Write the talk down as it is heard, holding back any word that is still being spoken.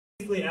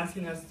basically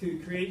asking us to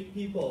create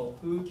people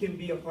who can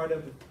be a part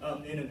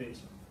of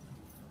innovation.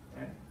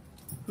 Right?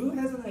 Who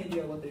has an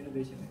idea what the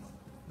innovation is?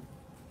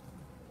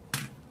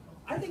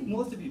 I think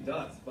most of you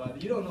does,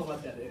 but you don't know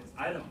what that is.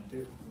 I don't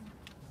too.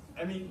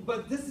 I mean,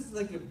 but this is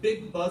like a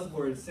big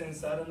buzzword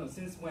since, I don't know,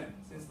 since when?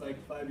 Since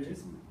like 5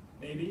 years,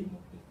 maybe?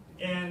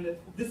 And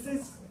this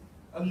is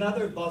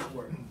another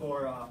buzzword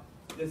for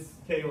this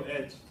KO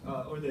Edge,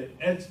 or the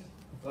Edge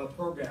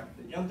program,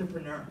 the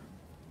entrepreneur.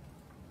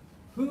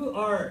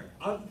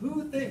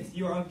 Who thinks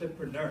you're an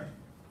entrepreneur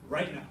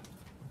right now?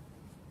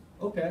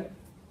 Okay,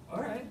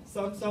 all right,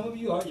 some of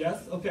you are,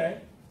 yes,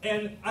 okay.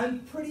 And I'm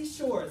pretty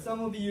sure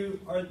some of you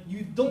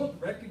don't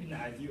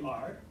recognize you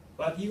are,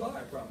 but you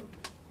are probably.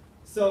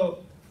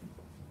 So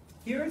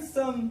here's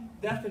some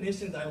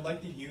definitions I would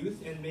like to use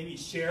and maybe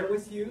share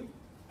with you,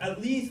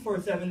 at least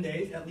for 7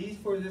 days, at least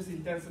for this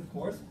intensive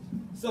course.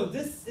 So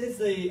this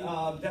is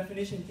a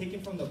definition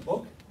taken from the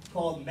book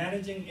called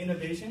Managing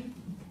Innovation.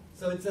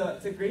 So it's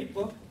a great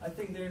book. I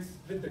think there's,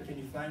 Victor, can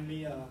you find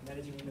me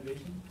Managing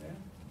Innovation there?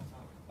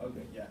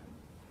 Okay, yeah.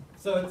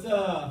 So it's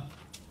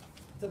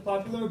a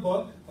popular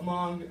book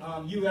among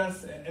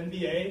US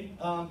MBA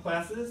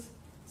classes.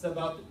 It's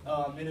about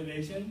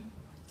innovation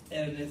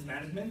and its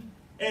management.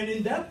 And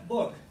in that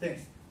book,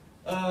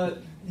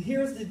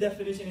 here's the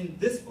definition in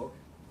this book,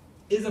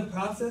 is a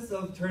process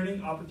of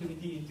turning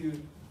opportunity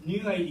into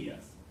new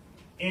ideas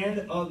and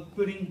of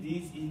putting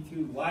these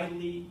into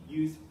widely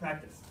used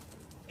practice.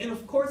 And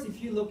of course,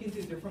 if you look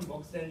into different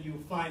books, then you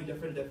find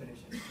different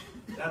definitions.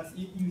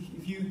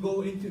 If you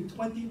go into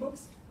 20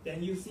 books,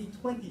 then you see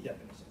 20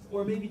 definitions,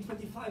 or maybe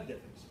 25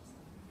 definitions.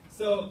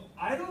 So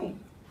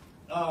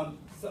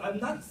so I'm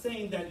not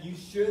saying that you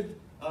should,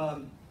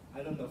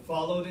 I don't know,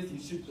 follow this, you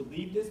should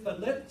believe this, but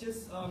let's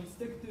just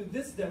stick to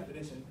this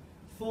definition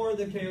for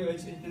the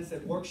KOH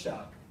Intensive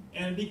Workshop.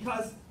 And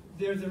because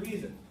there's a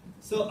reason.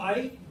 So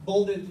I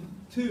bolded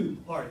 2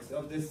 parts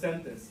of this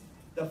sentence.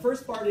 The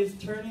first part is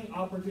turning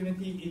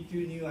opportunity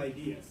into new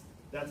ideas.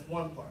 That's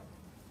one part.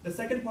 The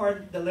second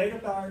part, the later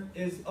part,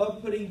 is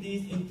of putting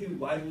these into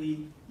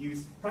widely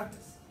used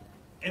practice.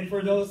 And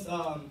for those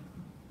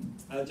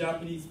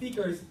Japanese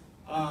speakers,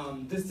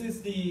 this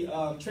is the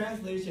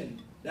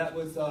translation that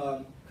was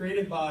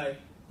created by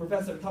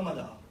Professor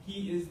Tamada.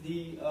 He is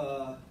he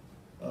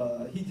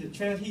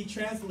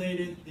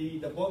translated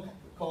the book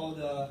called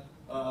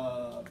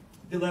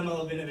Dilemma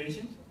of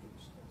Innovation.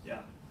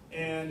 Yeah.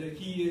 And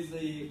he is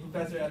a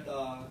professor at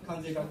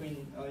Kansei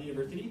Gakuin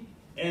University.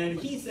 And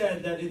he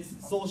said that it's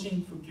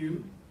Soushin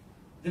Fukyu.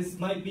 This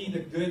might be the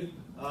good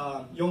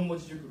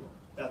Yonmochi Jukugo.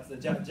 That's the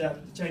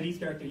Chinese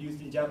character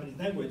used in Japanese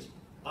language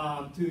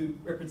to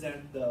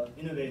represent the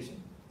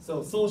innovation.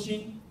 So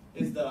Soushin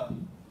is the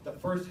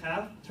first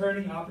half,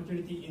 turning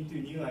opportunity into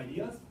new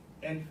ideas,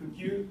 and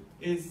Fukyu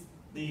is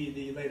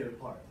the later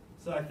part.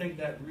 So I think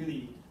that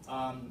really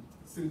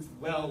suits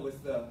well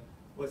with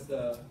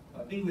the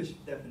English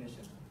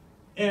definition.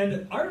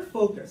 And our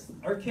focus,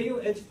 our KO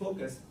Edge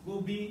focus,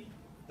 will be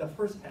the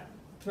first half,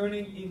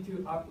 turning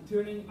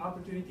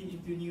opportunity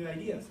into new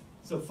ideas.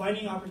 So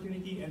finding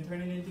opportunity and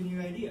turning into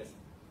new ideas.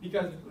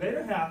 Because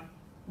later half,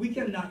 we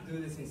cannot do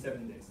this in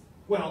 7 days.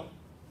 Well,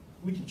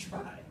 we can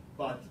try,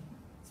 but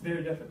it's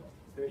very difficult.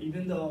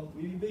 Even though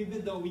we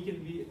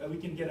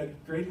can get a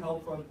great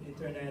help from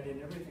internet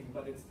and everything,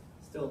 but it's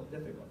still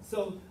difficult.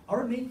 So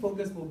our main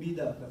focus will be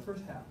the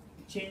first half,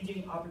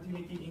 changing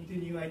opportunity into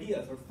new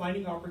ideas, or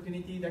finding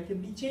opportunity that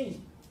can be changed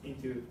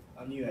into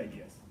new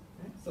ideas.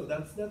 Okay? So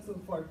that's the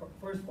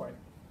first part.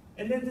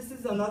 And then this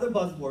is another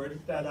buzzword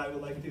that I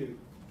would like to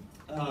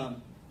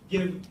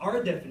give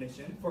our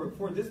definition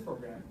for this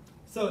program.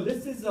 So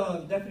this is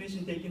a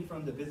definition taken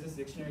from the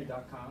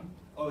businessdictionary.com.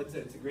 Oh, it's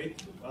a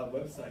great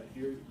website if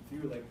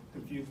you're like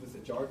confused with the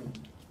jargon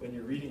when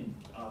you're reading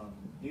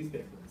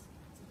newspapers.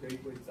 It's a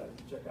great website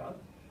to check out.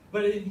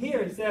 But in here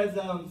it says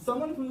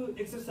someone who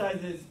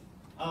exercises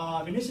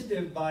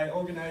initiative by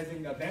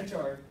organizing a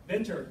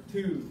venture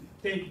to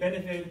take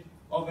benefit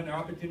of an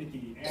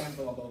opportunity and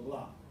blah blah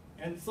blah.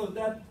 And so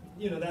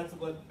that's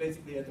what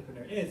basically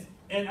entrepreneur is.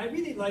 And I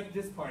really like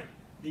this part,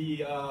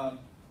 the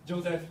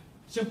Joseph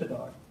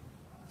Schumpeter.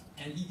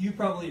 And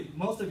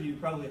most of you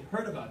probably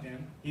heard about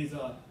him. He's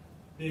a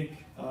big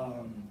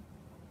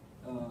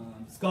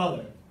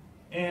scholar.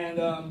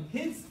 And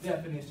his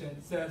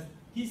definition says,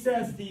 he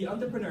says the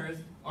entrepreneurs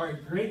are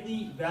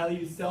greatly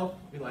value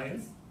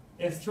self-reliance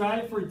and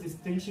strive for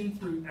distinction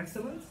through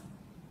excellence.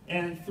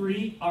 And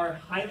 3, are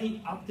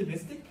highly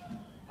optimistic,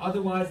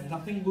 otherwise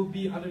nothing will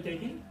be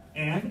undertaken.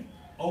 And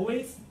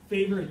always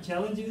favor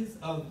challenges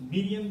of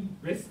medium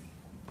risk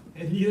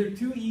and neither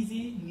too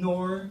easy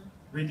nor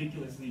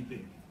ridiculously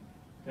big.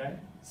 Okay?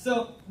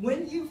 So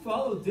when you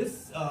follow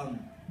this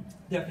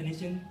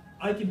definition,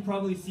 I can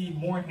probably see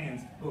more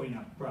hands going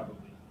up,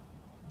 probably.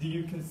 Do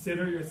you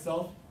consider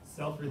yourself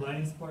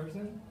self-reliance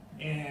person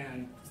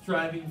and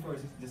striving for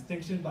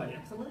distinction by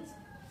excellence?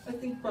 I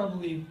think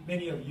probably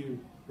many of you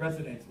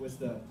resonate with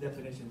the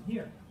definition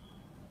here.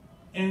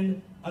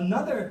 And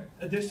another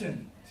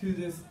addition to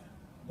this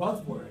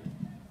buzzword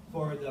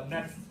for the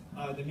next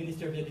the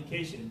Ministry of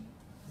Education,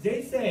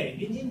 they say,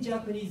 in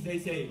Japanese, they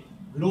say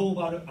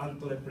global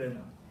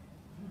entrepreneur.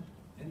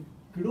 And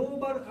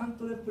global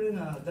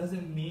entrepreneur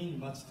doesn't mean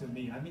much to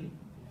me. I mean,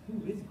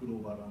 who is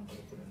global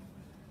entrepreneur?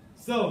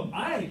 So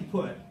I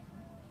put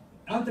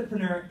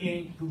entrepreneur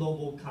in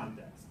global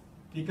context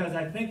because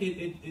I think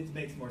it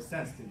makes more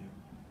sense to you.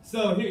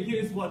 So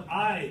here's what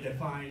I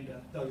defined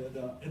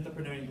the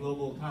entrepreneur in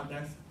global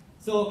context.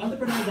 So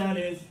entrepreneur that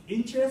is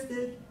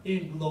interested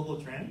in global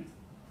trends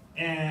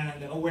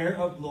and aware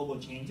of global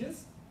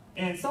changes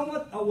and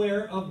somewhat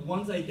aware of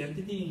one's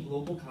identity in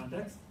global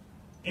context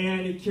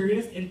and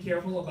curious and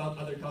careful about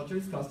other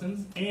cultures,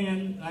 customs,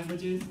 and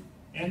languages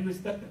and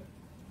respect them.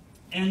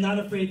 And not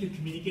afraid to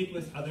communicate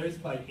with others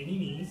by any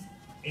means,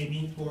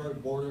 aiming for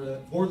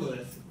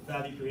borderless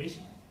value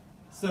creation.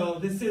 So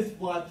this is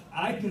what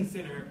I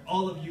consider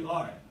all of you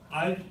are.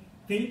 I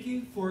thank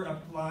you for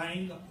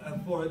applying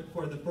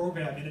for the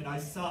program, and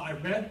I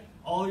read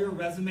all your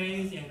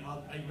resumes and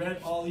I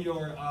read all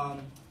your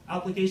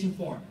application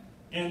form,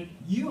 and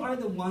you are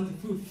the ones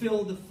who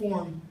filled the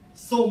form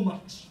so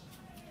much,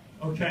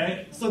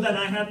 okay? So that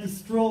I had to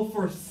scroll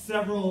for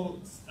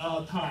several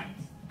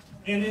times,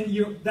 and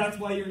then that's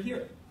why you're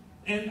here.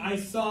 And I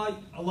saw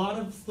a lot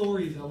of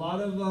stories, a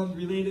lot of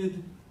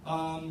related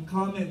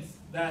comments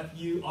that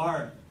you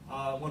are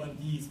one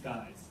of these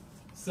guys.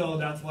 So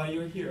that's why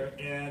you're here,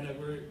 and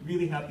we're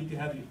really happy to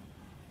have you.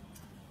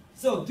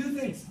 So 2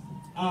 things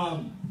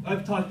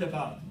I've talked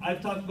about.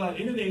 I've talked about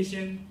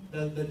innovation,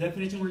 the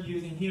definition we're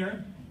using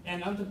here,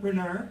 and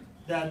entrepreneur,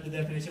 the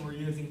definition we're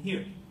using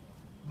here.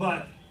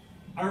 But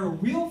our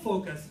real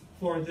focus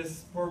for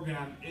this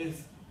program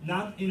is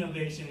not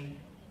innovation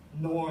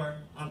nor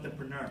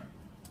entrepreneur.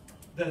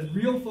 The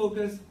real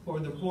focus for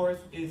the course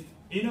is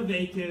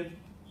innovative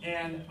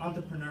and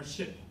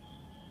entrepreneurship.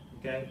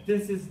 Okay,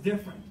 this is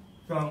different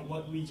from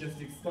what we just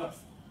discussed.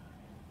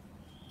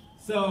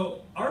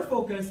 So our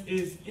focus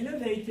is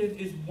innovative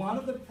is one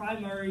of the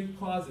primary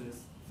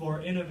causes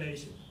for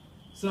innovation.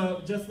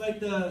 So just like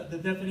the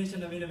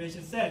definition of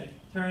innovation said,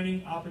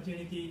 turning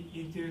opportunity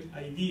into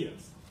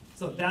ideas.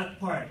 So that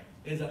part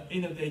is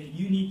innovative.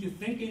 You need to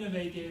think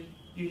innovative,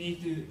 you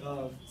need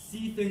to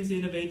see things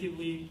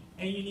innovatively,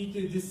 and you need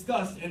to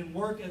discuss and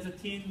work as a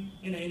team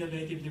in an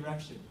innovative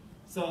direction.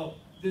 So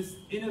this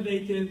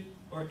innovative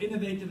or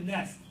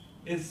innovativeness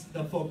is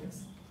the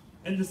focus.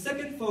 And the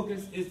second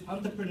focus is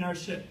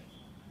entrepreneurship.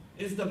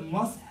 Is the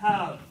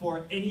must-have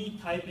for any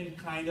type and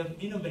kind of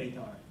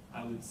innovator,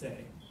 I would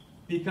say.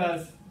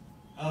 Because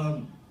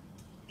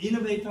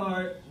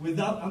innovator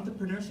without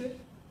entrepreneurship,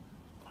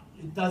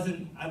 it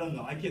doesn't, I don't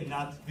know, I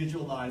cannot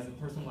visualize a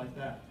person like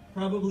that.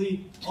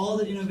 Probably all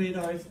the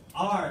innovators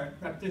are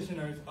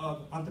practitioners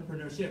of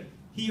entrepreneurship.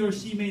 He or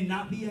she may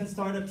not be a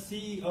startup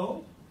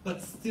CEO,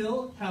 but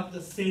still have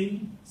the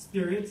same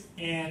spirits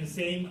and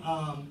same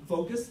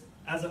focus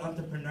as an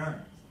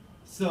entrepreneur.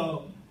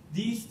 So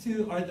these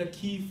two are the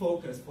key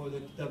focus for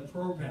the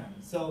program.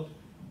 So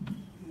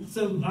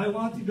I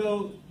want to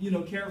go,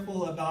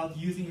 careful about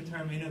using the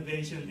term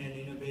innovation and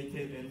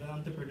innovative and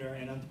entrepreneur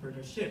and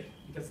entrepreneurship,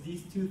 because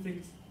these two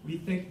things, we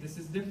think this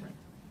is different.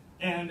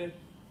 And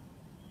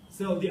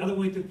so the other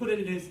way to put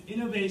it is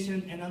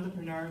innovation and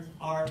entrepreneurs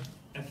are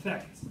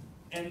effects,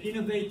 and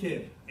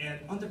innovative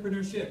and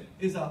entrepreneurship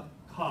is a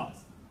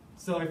cause.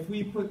 So if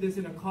we put this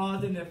in a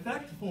cause and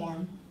effect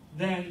form,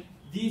 then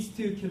these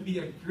two can be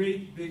a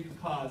great big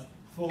cause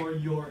for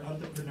your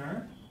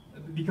entrepreneur,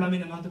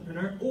 becoming an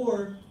entrepreneur,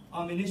 or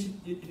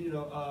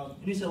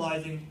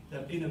initializing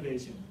the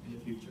innovation in the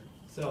future.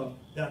 So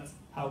that's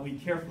how we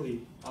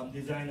carefully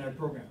design our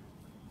program.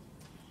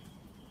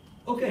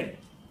 Okay,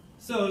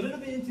 so a little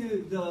bit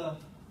into the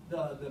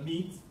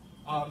meat.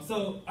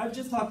 So I've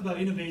just talked about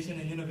innovation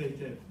and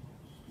innovative.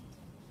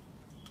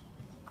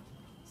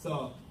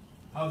 So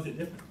how is it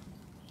different?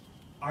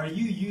 Are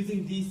you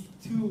using these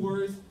two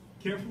words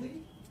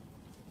carefully?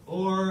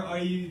 Or are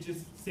you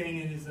just saying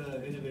it is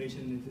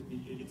innovation,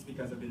 it's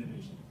because of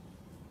innovation?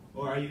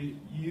 Or are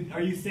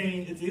you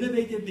saying it's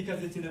innovative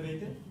because it's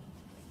innovative?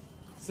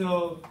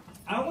 So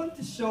I want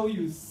to show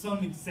you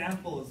some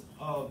examples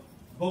of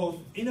both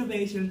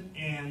innovation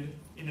and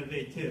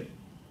innovative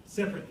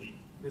separately,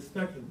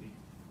 respectively.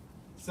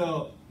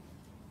 So,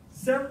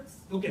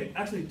 okay,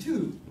 actually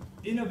 2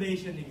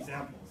 innovation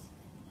examples.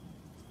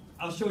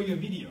 I'll show you a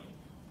video.